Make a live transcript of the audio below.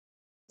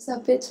What's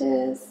up,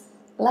 bitches?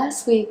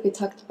 Last week we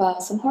talked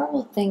about some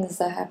horrible things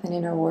that happen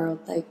in our world,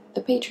 like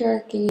the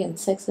patriarchy and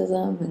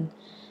sexism and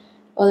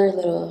other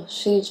little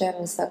shitty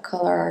gems that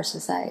color our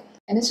society.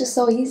 And it's just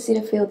so easy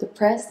to feel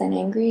depressed and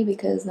angry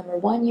because number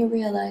one, you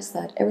realize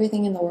that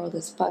everything in the world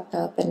is fucked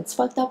up and it's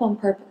fucked up on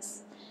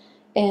purpose.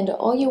 And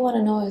all you want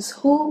to know is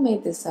who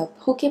made this up,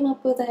 who came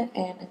up with it,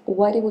 and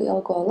why did we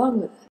all go along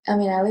with it? I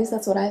mean, at least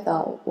that's what I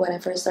thought when I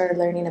first started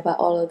learning about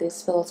all of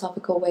these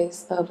philosophical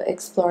ways of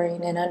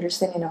exploring and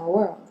understanding our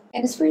world.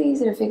 And it's pretty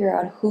easy to figure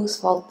out whose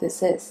fault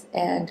this is,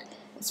 and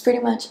it's pretty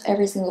much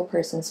every single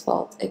person's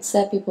fault,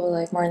 except people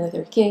like Martin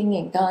Luther King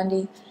and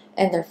Gandhi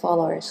and their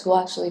followers who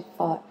actually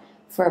fought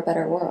for a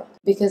better world.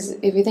 Because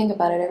if you think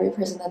about it, every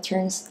person that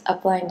turns a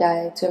blind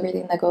eye to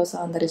everything that goes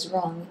on that is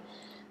wrong,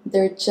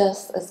 they're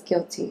just as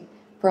guilty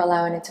for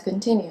allowing it to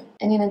continue.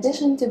 And in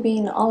addition to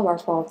being all of our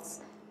faults,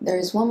 there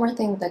is one more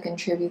thing that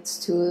contributes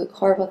to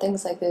horrible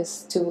things like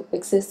this to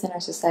exist in our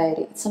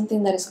society. It's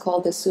something that is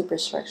called the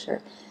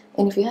superstructure.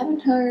 And if you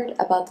haven't heard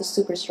about the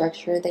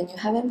superstructure, then you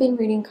haven't been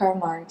reading Karl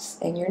Marx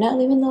and you're not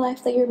living the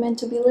life that you're meant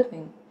to be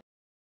living.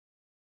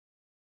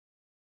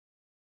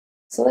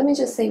 So let me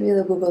just save you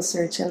the Google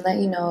search and let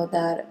you know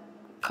that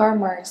Karl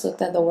Marx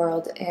looked at the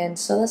world and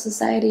saw that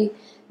society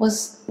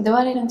was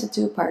divided into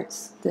two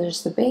parts.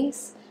 There's the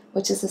base,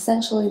 which is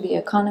essentially the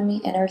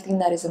economy and everything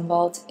that is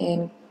involved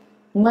in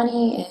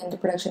money and the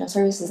production of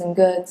services and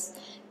goods,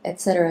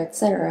 etc.,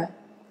 etc.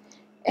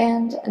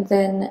 And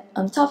then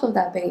on top of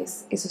that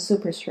base is a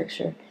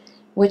superstructure,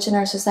 which in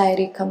our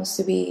society comes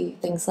to be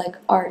things like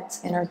art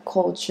and our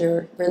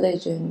culture,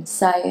 religion,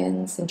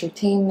 science,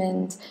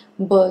 entertainment,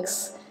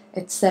 books,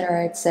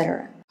 etc.,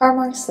 etc. Karl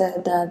Marx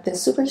said that the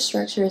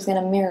superstructure is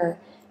going to mirror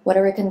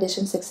whatever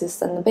conditions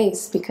exist on the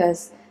base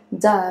because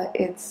duh,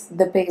 it's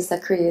the base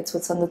that creates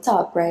what's on the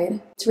top,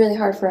 right? It's really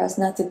hard for us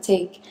not to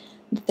take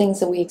the things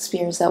that we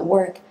experience at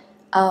work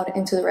out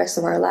into the rest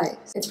of our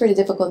lives. It's pretty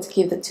difficult to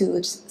keep the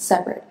two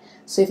separate.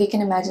 So if you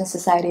can imagine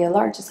society at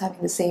large is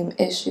having the same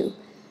issue.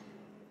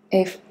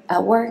 If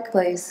at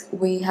workplace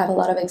we have a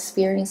lot of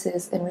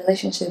experiences and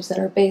relationships that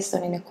are based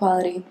on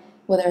inequality,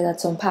 whether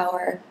that's on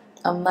power,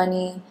 on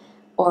money,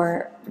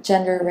 or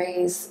gender,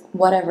 race,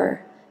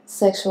 whatever,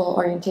 sexual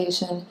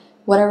orientation,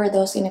 whatever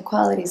those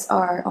inequalities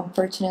are,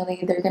 unfortunately,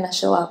 they're going to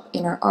show up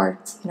in our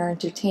art, in our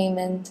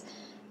entertainment,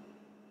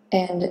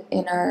 and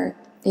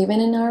even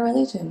in our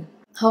religion.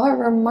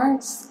 However,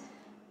 Marx,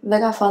 the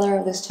godfather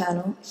of this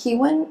channel, he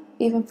went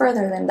even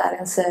further than that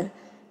and said,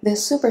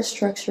 this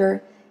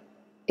superstructure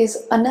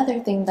is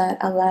another thing that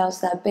allows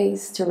that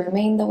base to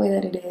remain the way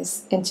that it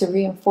is and to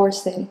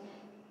reinforce it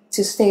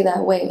to stay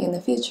that way in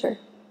the future.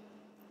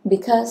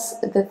 Because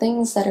the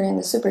things that are in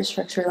the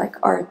superstructure, like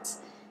art,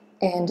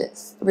 and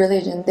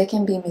religion, they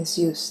can be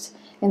misused,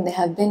 and they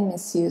have been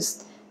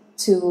misused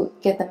to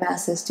get the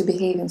masses to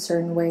behave in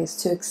certain ways,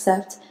 to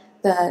accept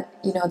that,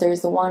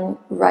 there's the one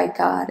right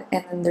God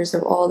and then there's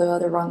all the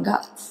other wrong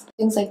gods.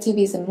 Things like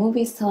TVs and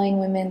movies telling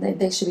women that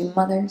they should be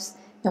mothers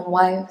and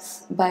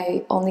wives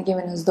by only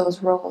giving us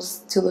those roles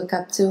to look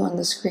up to on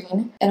the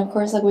screen. And of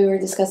course, like we were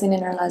discussing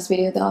in our last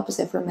video, the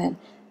opposite for men,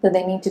 that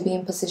they need to be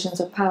in positions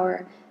of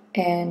power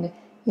and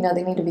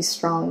they need to be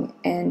strong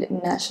and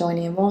not show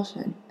any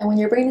emotion. And when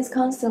your brain is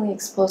constantly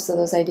exposed to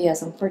those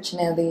ideas,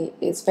 unfortunately,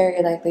 it's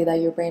very likely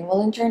that your brain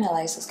will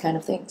internalize those kind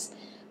of things,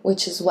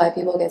 which is why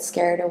people get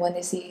scared when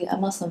they see a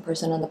Muslim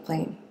person on the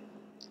plane.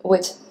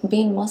 Which,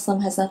 being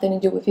Muslim has nothing to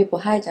do with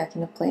people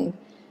hijacking a plane,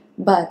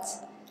 but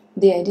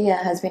the idea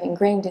has been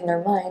ingrained in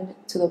their mind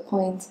to the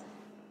point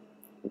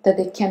that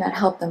they cannot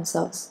help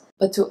themselves,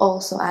 but to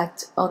also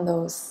act on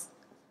those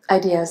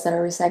ideas that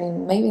are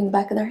residing maybe in the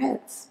back of their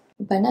heads.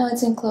 By now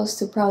it's been close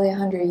to probably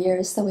 100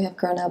 years that we have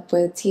grown up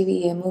with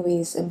TV and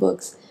movies and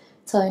books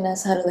telling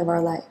us how to live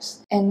our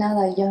lives. And now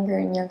that younger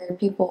and younger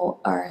people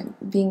are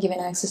being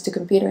given access to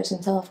computers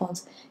and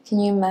telephones, can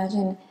you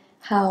imagine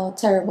how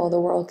terrible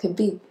the world could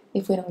be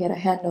if we don't get a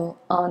handle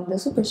on the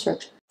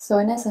superstructure? So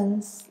in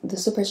essence, the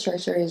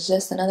superstructure is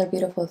just another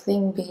beautiful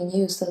thing being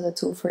used as a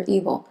tool for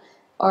evil.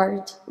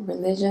 Art,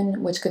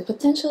 religion, which could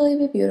potentially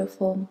be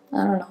beautiful,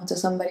 I don't know, to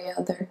somebody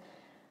out there.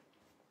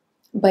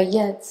 But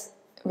yet,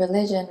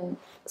 religion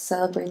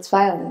celebrates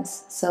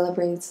violence,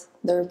 celebrates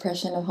the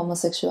repression of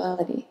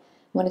homosexuality,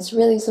 when it's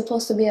really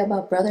supposed to be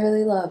about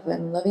brotherly love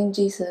and loving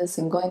Jesus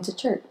and going to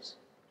church.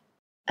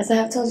 As I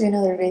have told you in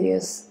other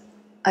videos,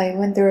 I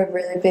went through a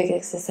really big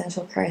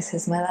existential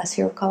crisis my last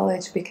year of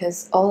college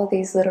because all of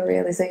these little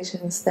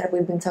realizations that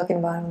we've been talking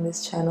about on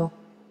this channel,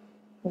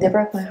 they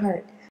broke my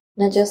heart.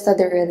 Not just that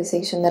the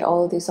realization that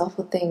all of these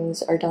awful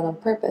things are done on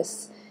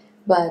purpose,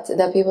 but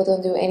that people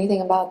don't do anything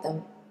about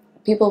them.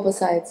 People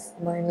besides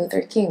Martin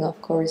Luther King,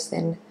 of course,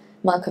 and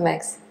Malcolm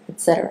X,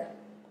 etc.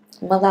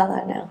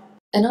 Malala now.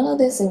 And all of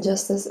this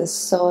injustice is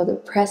so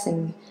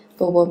depressing,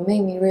 but what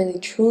made me really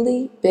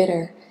truly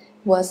bitter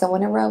was that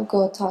whenever I would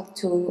go talk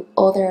to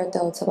older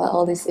adults about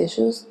all these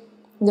issues,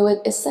 they would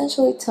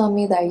essentially tell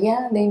me that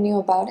yeah, they knew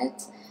about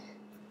it,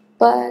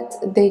 but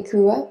they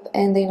grew up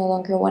and they no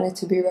longer wanted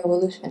to be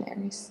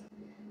revolutionaries.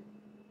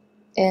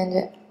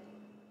 And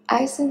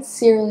I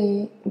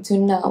sincerely do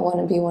not want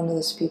to be one of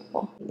those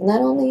people.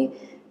 Not only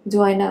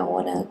do I not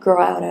want to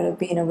grow out of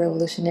being a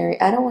revolutionary,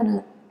 I don't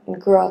want to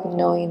grow up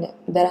knowing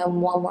that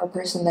I'm one more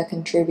person that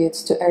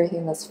contributes to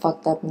everything that's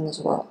fucked up in this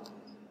world.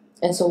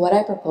 And so what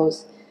I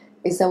propose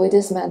is that we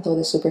dismantle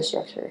the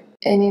superstructure.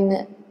 And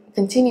in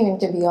continuing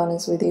to be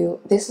honest with you,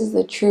 this is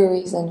the true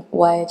reason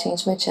why I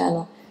changed my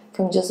channel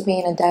from just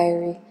being a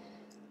diary,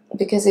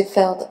 because it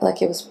felt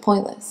like it was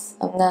pointless.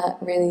 I'm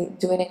not really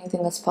doing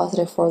anything that's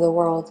positive for the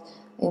world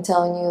and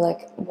telling you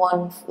like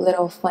one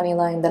little funny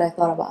line that I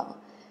thought about.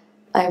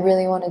 I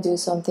really want to do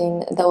something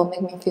that will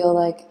make me feel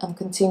like I'm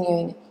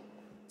continuing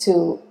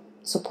to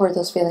support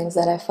those feelings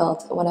that I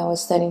felt when I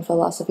was studying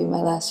philosophy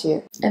my last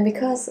year. And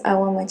because I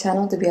want my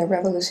channel to be a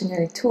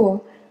revolutionary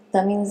tool,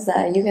 that means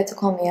that you get to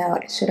call me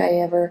out should I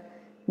ever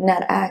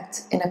not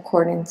act in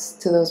accordance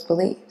to those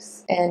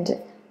beliefs. And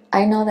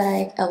I know that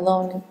I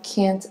alone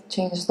can't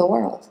change the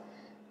world,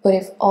 but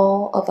if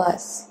all of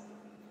us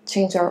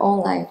change our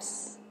own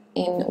lives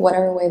in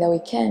whatever way that we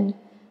can,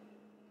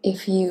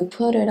 if you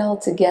put it all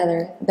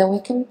together, then we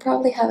can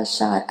probably have a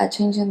shot at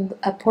changing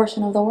a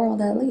portion of the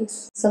world at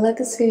least. So let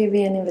this video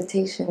be an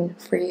invitation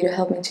for you to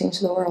help me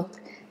change the world.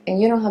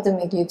 And you don't have to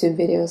make YouTube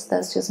videos,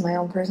 that's just my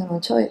own personal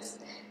choice.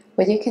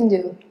 What you can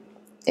do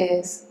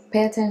is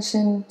pay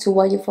attention to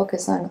what you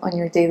focus on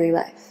your daily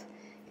life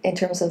in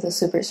terms of the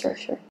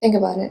superstructure. Think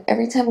about it,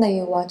 every time that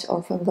you watch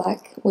Orphan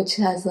Black, which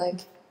has like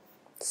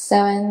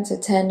 7 to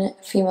 10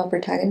 female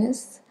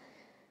protagonists,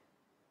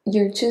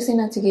 you're choosing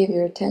not to give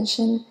your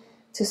attention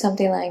to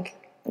something like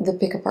the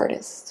pickup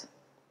artist,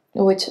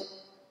 which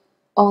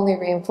only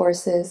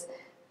reinforces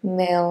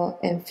male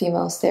and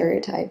female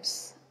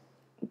stereotypes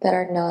that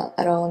are not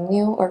at all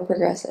new or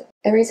progressive.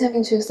 Every time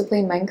you choose to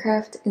play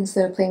Minecraft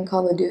instead of playing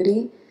Call of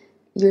Duty,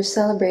 you're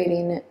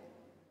celebrating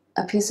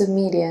a piece of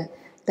media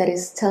that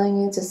is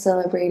telling you to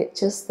celebrate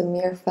just the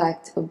mere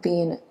fact of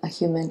being a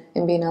human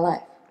and being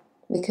alive.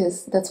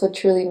 Because that's what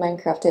truly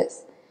Minecraft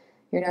is.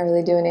 You're not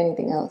really doing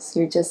anything else.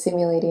 You're just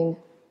simulating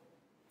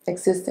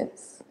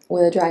existence.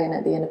 With a dragon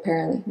at the end,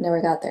 apparently.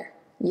 Never got there.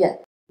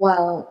 Yet.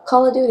 While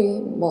Call of Duty,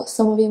 well,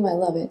 some of you might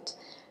love it,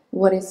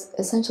 what it's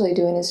essentially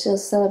doing is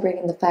just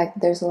celebrating the fact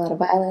that there's a lot of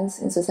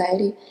violence in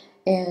society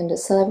and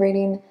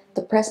celebrating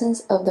the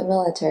presence of the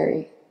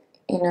military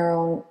in our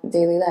own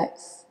daily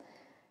lives.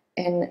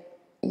 And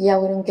yeah,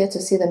 we don't get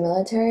to see the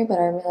military, but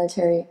our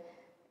military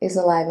is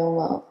alive and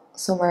well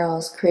somewhere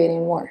else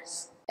creating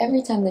wars.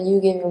 Every time that you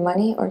give your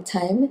money or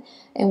time,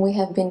 and we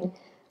have been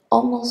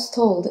almost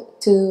told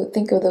to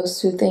think of those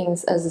two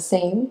things as the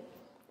same.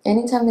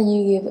 Anytime that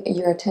you give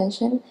your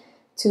attention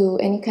to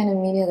any kind of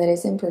media that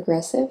isn't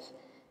progressive,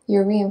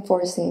 you're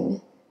reinforcing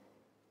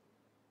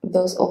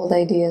those old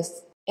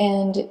ideas.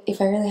 And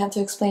if I really have to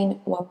explain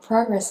what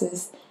progress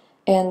is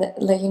and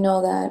let you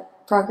know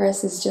that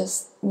progress is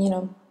just,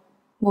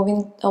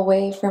 moving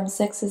away from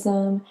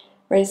sexism,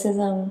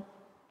 racism,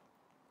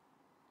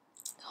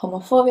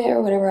 homophobia,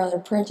 or whatever other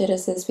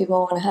prejudices people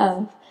want to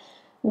have,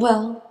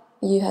 well,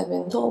 you have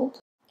been told.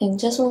 And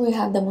just where we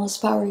have the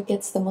most power, it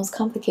gets the most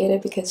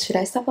complicated, because should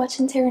I stop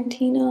watching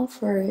Tarantino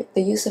for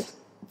the use of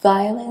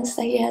violence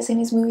that he has in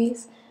his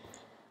movies?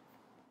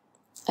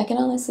 I can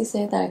honestly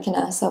say that I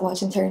cannot stop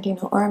watching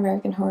Tarantino or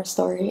American Horror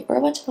Story or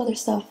a bunch of other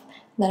stuff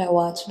that I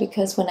watch,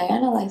 because when I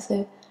analyze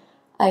it,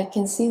 I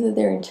can see that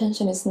their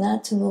intention is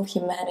not to move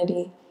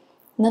humanity,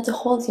 not to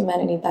hold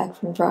humanity back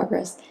from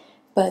progress,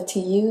 but to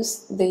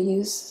use the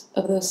use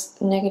of those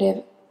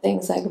negative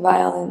things like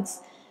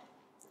violence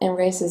and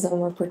racism,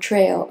 or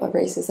portrayal of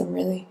racism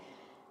really,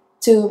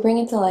 to bring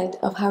it to light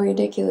of how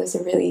ridiculous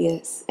it really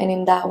is, and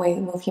in that way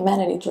move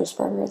humanity towards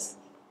progress.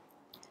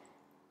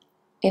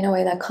 In a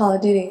way that Call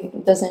of Duty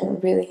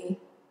doesn't really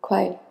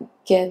quite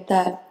get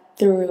that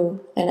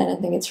through, and I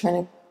don't think it's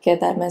trying to get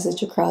that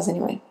message across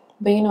anyway.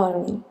 But you know what I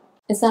mean.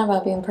 It's not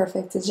about being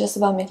perfect, it's just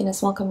about making a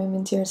small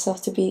commitment to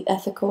yourself to be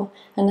ethical,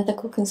 an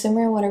ethical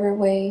consumer in whatever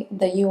way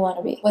that you want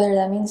to be. Whether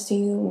that means to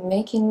you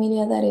making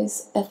media that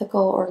is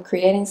ethical or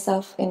creating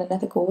stuff in an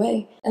ethical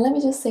way. And let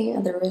me just say,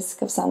 at the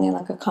risk of sounding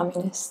like a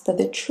communist, that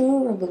the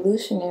true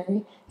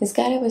revolutionary is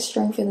guided by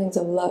strong feelings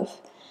of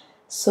love.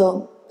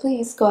 So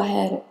please go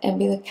ahead and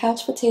be the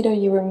couch potato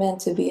you were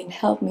meant to be and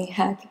help me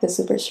hack the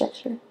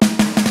superstructure.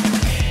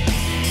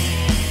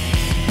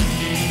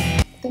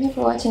 Thank you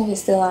for watching. If you're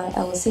still on,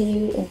 I will see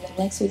you in the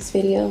next week's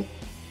video.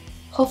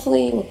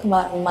 Hopefully it will come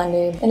out on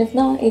Monday, and if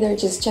not, either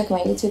just check my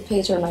YouTube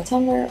page or my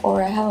Tumblr,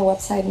 or I have a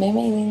website,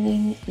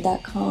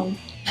 maymaylinling.com.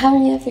 I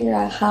haven't yet figured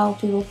out how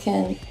people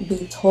can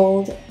be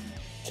told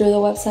through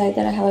the website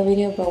that I have a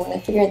video, but when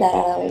I figure that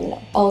out, I'll let you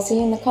know. I'll see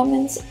you in the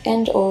comments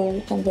and or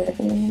Tumblr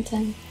in the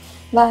meantime.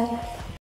 Bye!